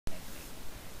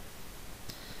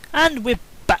And we're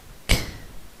back.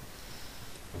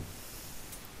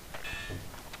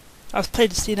 I was playing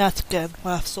the scene out again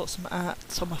while I've sorted some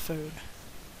art on my phone.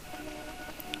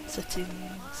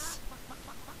 Settings.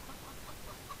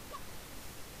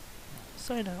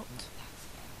 Sign out.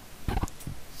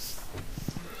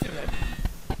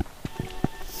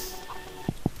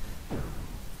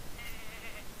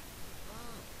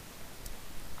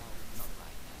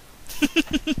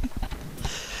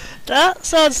 That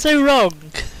sounds so wrong.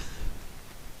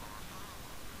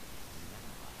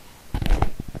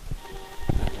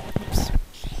 Oops.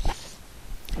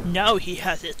 Now he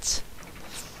has it.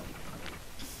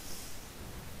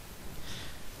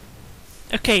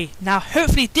 Okay, now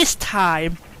hopefully this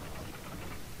time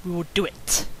we will do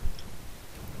it.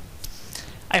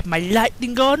 I have my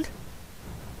lightning on,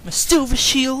 my silver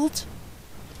shield,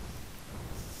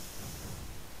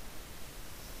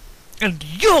 and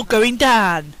you're going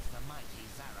down.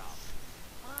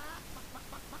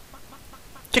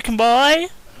 Chicken boy.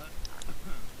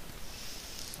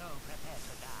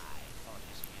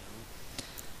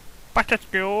 Butter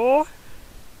stew.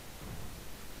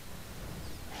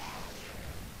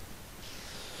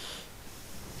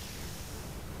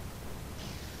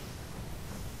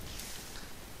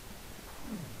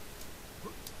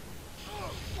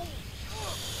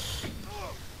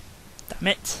 Damn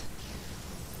it.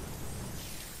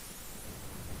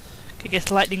 I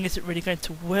guess lightning isn't really going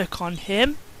to work on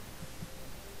him.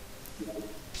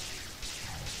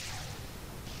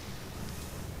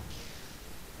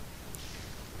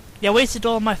 Yeah, I wasted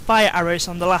all my fire arrows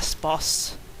on the last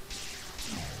boss.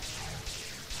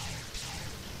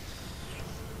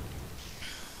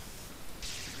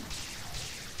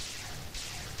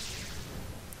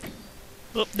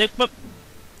 Oh, no, come up.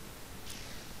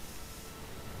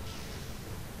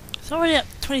 It's already at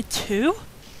 22?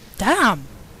 Damn!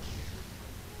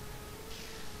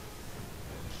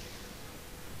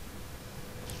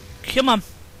 Come on.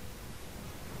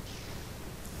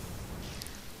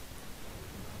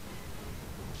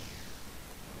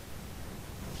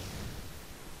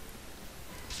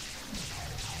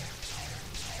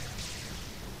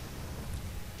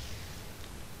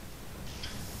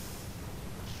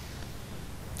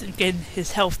 Getting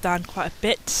his health down quite a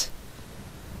bit.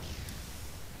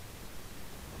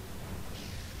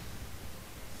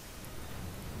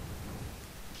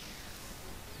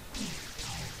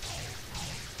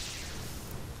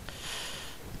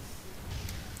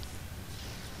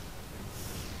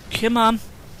 Come on.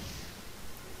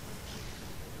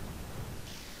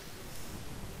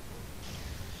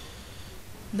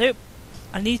 Nope.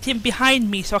 I need him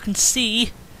behind me so I can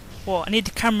see. Well, I need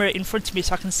the camera in front of me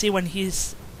so I can see when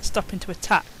he's stopping to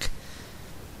attack.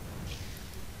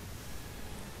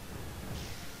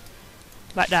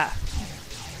 Like that.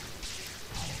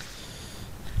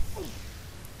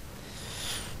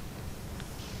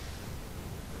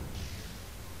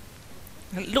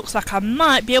 It looks like I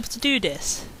might be able to do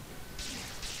this.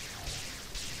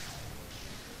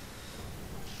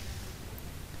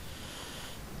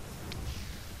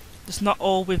 Just not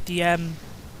all with the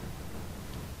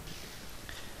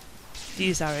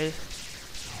these arrows.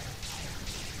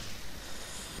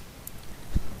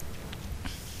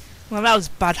 Well, that was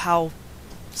bad how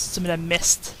some of them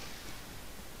missed.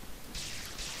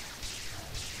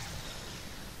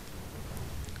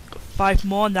 Got 5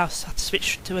 more now, so I have to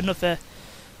switch to another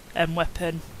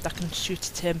weapon that can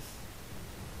shoot at him.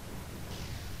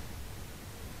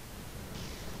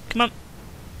 Come on.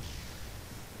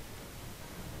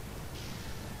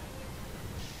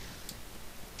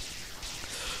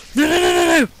 No, no, no,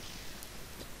 no, no!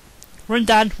 Run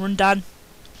down, run down.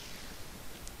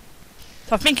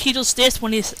 So I think he does this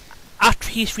when he's after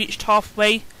he's reached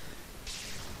halfway.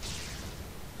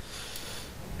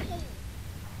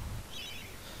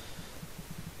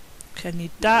 Okay, I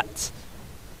need that.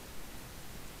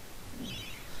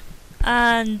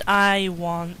 And I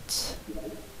want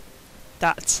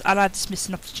that. And I just missed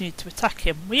an opportunity to attack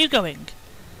him. Where are you going?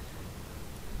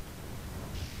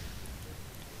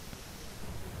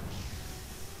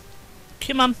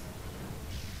 Come on.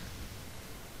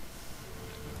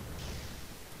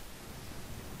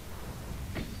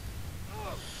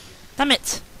 Damn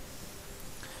it!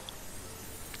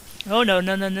 Oh no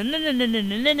no no no no no no no no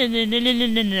no no no no no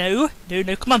no no no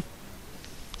no, come on!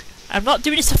 I'm not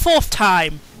doing this a 4th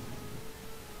time!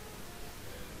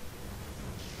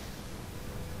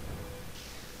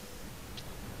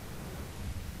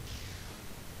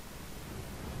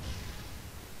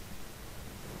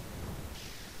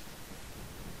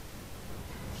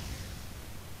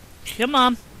 Come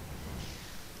on!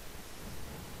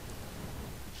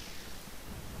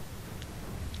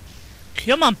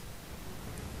 Come on.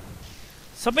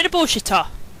 Stop being a bullshitter.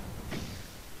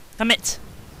 Damn it.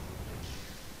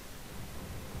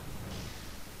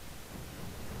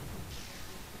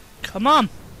 Come on.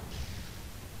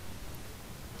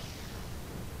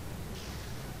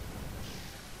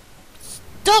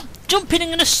 Stop jumping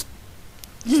in a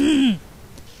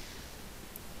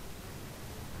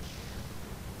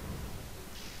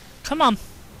Come on.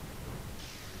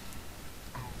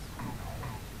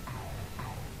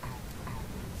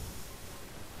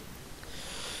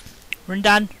 Run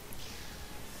down.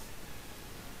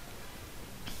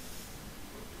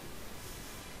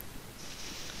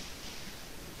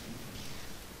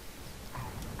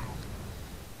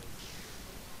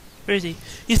 Where is he?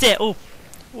 He's there. Oh.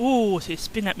 Oh, so he's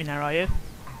spinning at me now, are you?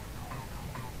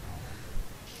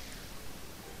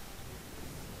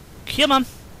 Come on.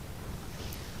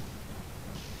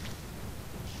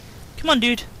 Come on,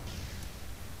 dude.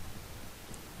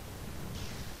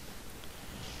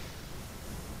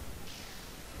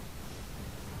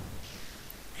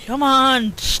 Come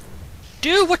on. Just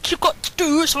do what you got to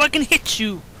do so I can hit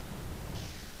you.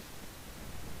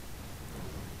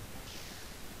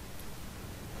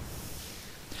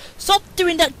 Stop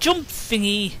doing that jump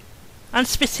thingy and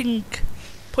spitting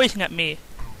poison at me.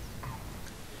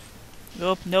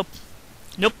 Nope, nope,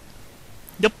 nope,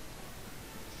 nope,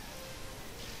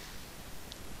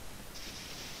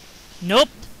 nope.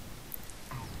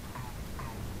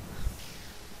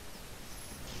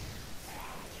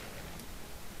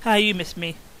 Ah, you missed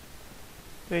me.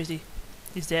 Where is he?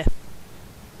 He's there.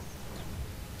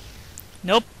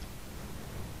 Nope.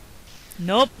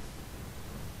 Nope.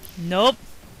 Nope.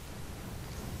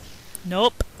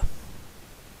 Nope.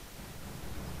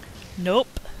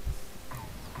 Nope.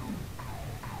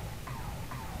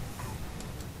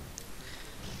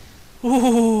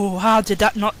 Ooh, how did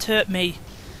that not hurt me?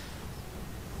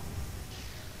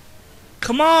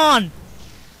 Come on!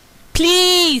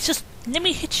 Please, just let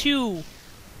me hit you.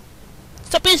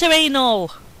 Stop being so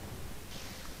anal.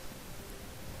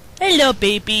 Hello,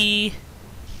 baby.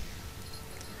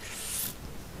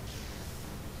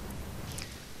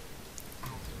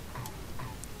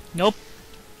 Nope.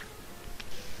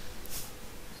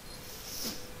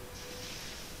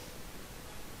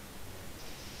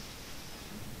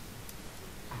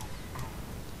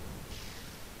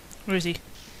 Where is he?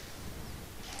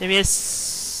 There he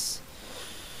is.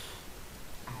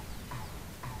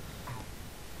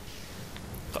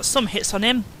 Got some hits on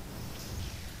him.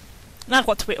 And I've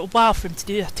got to wait a while for him to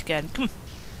do that again. Come on.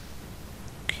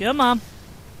 Come on.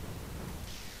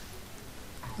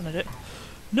 I'm gonna do it.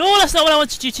 No, that's not what I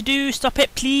wanted you to do. Stop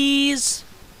it, please.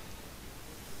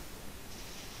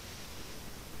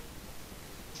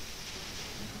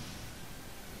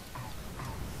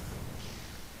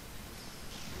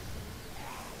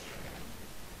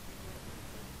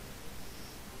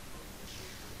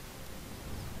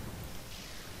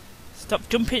 Stop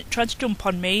jumping, trying to jump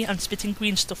on me and spitting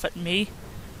green stuff at me.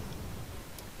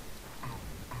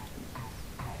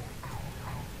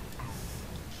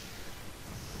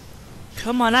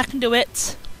 Come on, I can do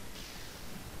it.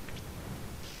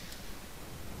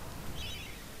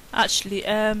 Actually,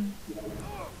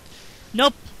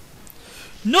 nope.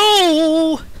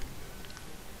 No!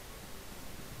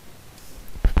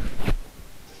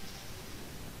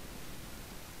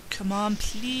 Come on,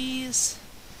 please.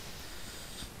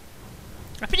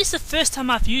 I think it's the first time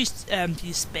I've used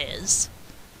these spears.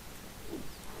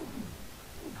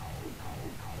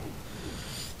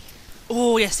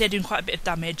 Oh yes, they're doing quite a bit of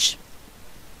damage.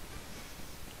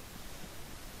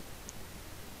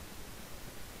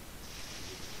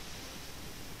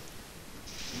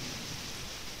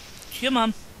 Come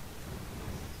on.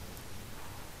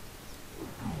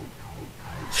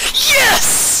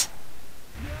 Yes!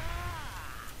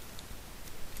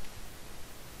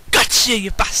 Gotcha,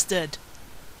 you bastard!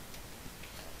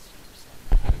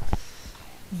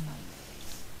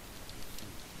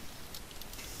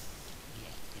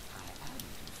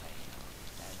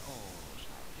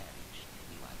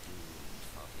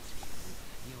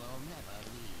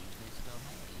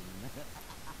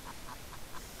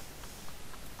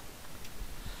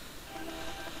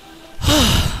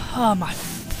 Oh my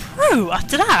throat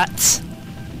after that!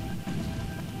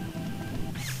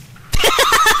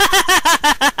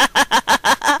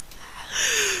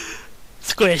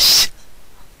 Squish!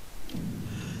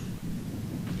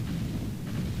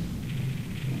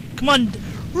 Come on!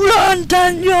 Run,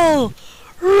 Daniel!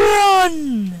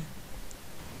 Run!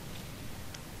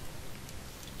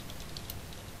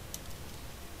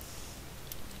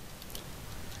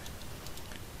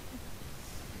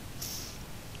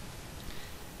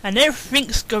 And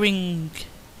everything's going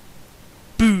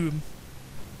Boom.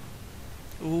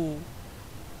 Ooh.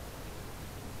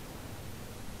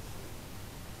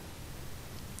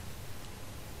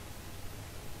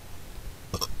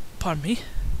 Pardon me.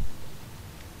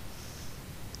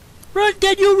 Run,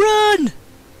 Daniel, run!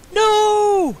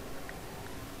 No!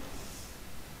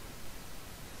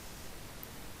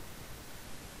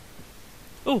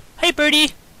 Oh, hey, birdie!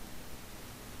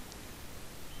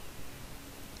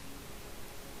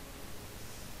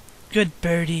 Good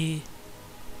birdie.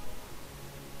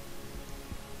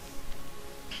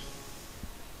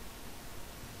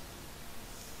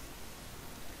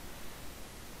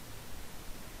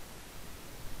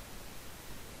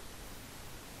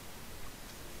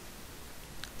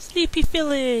 Sleepy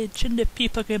village, and the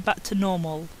people are going back to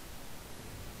normal.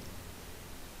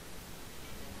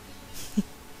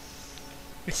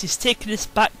 This is taking us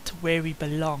back to where we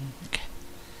belong.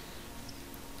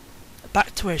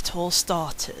 Back to where it all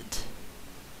started.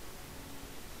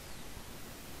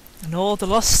 And all the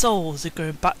lost souls are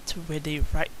going back to where they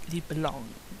rightly belong.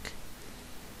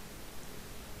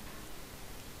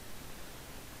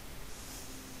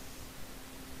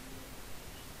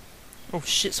 Oh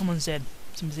shit, someone's in.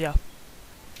 Someone's here.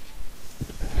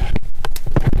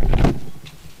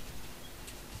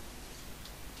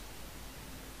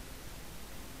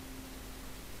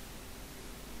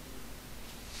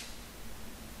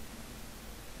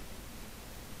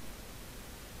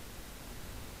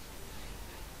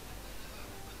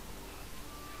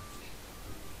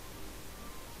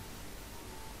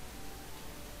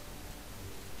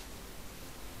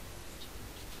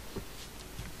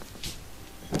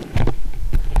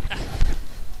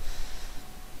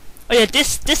 Oh yeah,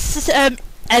 this is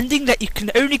ending that you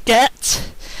can only get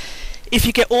if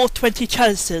you get all 20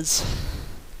 chances.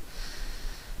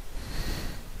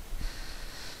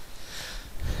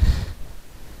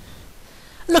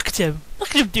 Look at him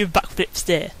doing backflips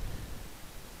there.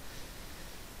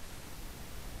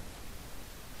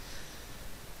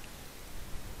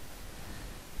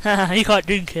 Haha, you can't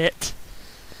drink it.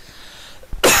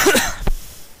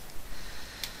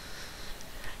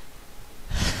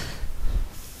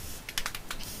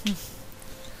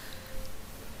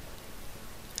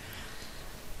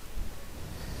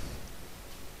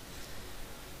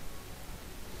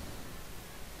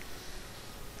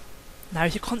 Now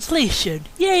it's your consolation.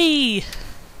 Yay!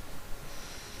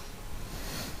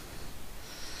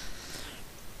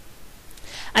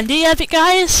 And there you have it,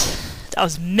 guys. That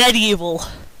was Medieval.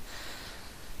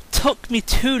 Took me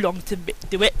too long to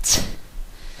do it.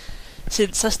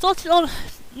 Since I started on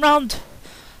around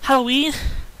Halloween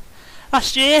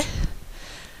last year.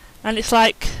 And it's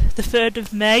like the 3rd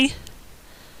of May.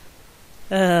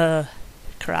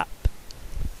 Crap.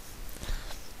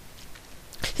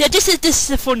 Yeah, this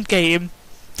is a fun game,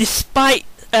 despite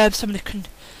some of the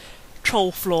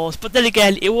control flaws. But then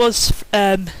again, it was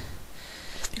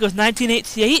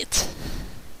 1988.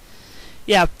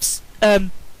 Yeah,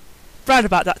 round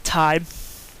about that time.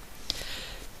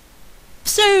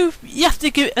 So you have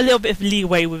to give it a little bit of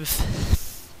leeway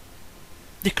with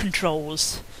the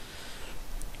controls.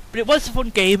 But it was a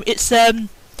fun game. It's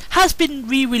has been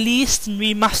re-released and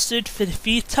remastered for the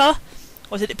Vita,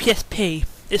 or is it the PSP?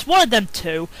 It's one of them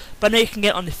two, but I know you can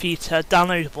get it on the Vita,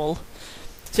 downloadable.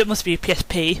 So it must be a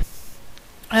PSP.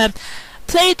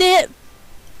 Played it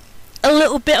a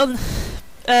little bit on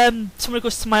Someone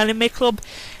Goes to My Anime Club.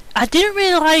 I didn't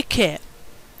really like it.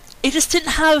 It just didn't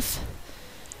have...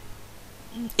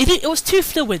 It was too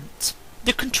fluent.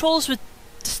 The controls were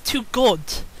just too good.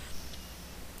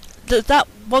 That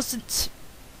wasn't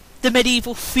the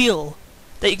medieval feel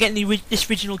that you get in this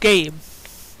original game.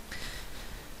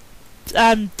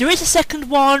 There is a second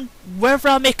one. Whether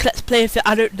I'll make a let's play of it,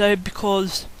 I don't know,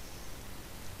 because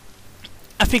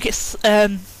I think it's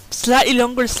slightly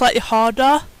longer and slightly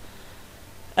harder.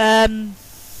 But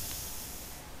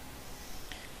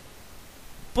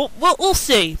we'll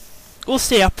see. We'll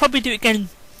see. I'll probably do it again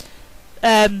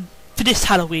for this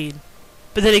Halloween,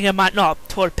 but then again, I might not.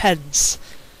 It all depends.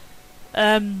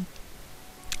 I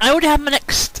already have my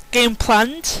next game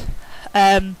planned.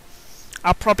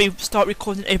 I'll probably start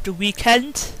recording over the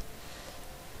weekend.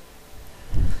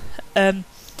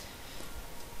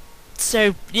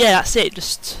 So yeah, that's it.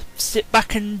 Just sit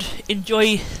back and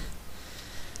enjoy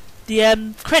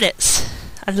the credits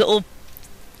and little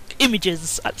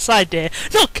images at the side there.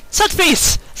 Look! Sad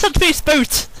face! Sad face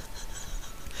boat!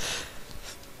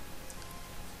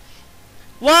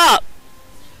 What?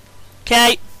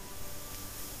 Okay.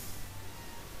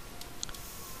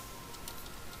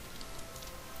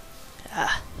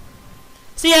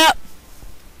 See ya!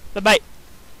 Bye bye.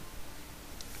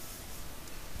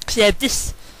 So yeah,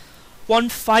 this one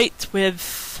fight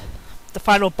with the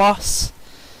final boss,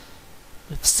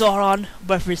 with Sauron,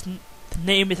 whatever his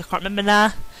name is, I can't remember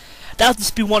now. That'll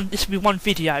just be one. This will be one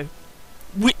video,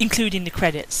 including the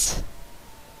credits.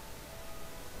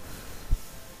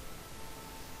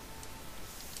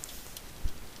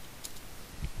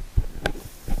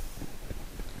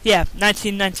 Yeah,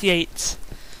 1998.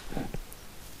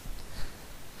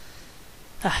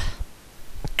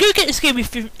 Go get this game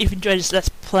if you enjoyed this Let's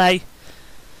Play.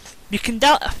 You can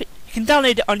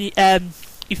download it on your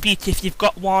Vita if you've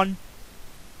got one,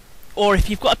 or if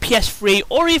you've got a PS3,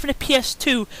 or even a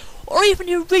PS2, or even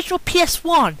the original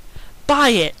PS1. Buy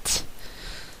it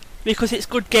because it's a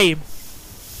good game.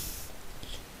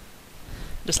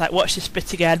 Just like watch this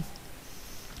bit again.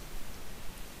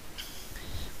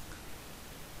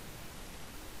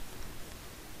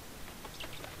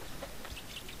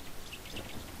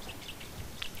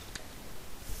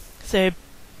 So,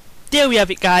 there we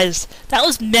have it, guys. That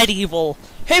was Medieval.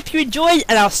 Hope you enjoyed,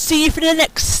 and I'll see you for the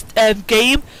next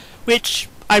game, which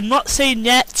I'm not saying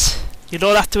yet. You'll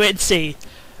all have to wait and see.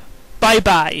 Bye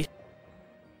bye.